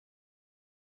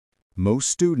Most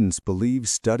students believe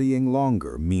studying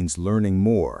longer means learning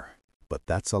more, but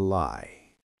that's a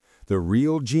lie. The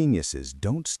real geniuses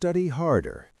don't study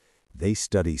harder, they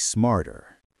study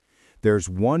smarter. There's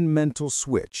one mental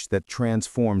switch that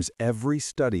transforms every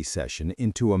study session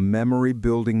into a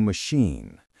memory-building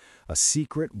machine, a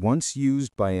secret once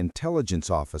used by intelligence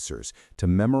officers to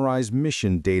memorize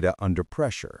mission data under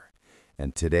pressure.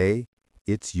 And today,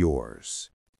 it's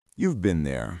yours. You've been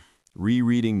there,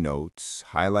 rereading notes,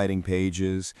 highlighting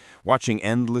pages, watching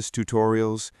endless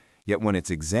tutorials, yet when it's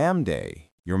exam day,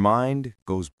 your mind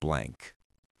goes blank.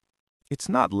 It's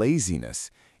not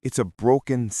laziness, it's a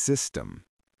broken system.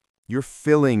 You're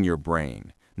filling your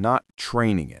brain, not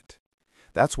training it.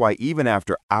 That's why even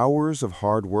after hours of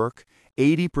hard work,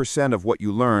 80% of what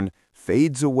you learn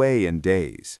fades away in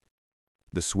days.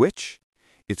 The switch?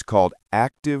 It's called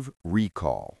active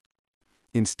recall.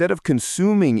 Instead of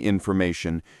consuming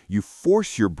information, you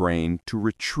force your brain to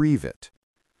retrieve it.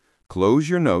 Close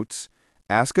your notes,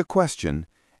 ask a question,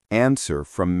 answer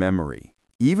from memory,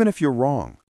 even if you're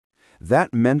wrong.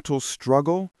 That mental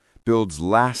struggle builds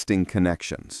lasting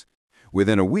connections.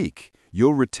 Within a week,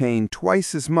 you'll retain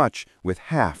twice as much with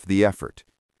half the effort.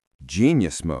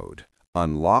 Genius mode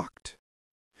unlocked.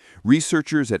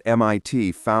 Researchers at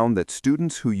MIT found that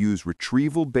students who use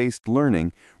retrieval-based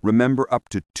learning remember up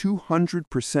to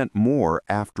 200% more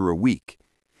after a week.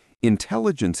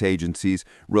 Intelligence agencies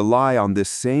rely on this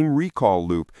same recall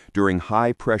loop during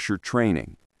high-pressure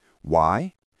training.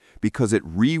 Why? Because it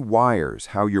rewires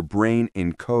how your brain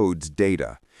encodes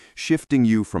data, shifting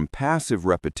you from passive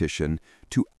repetition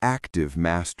to active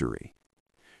mastery.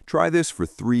 Try this for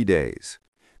 3 days.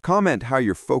 Comment how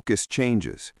your focus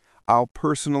changes. I'll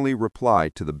personally reply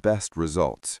to the best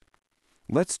results.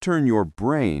 Let's turn your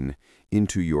brain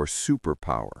into your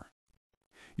superpower.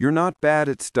 You're not bad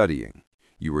at studying.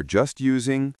 You are just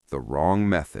using the wrong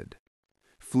method.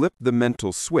 Flip the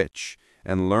mental switch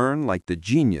and learn like the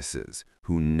geniuses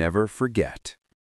who never forget.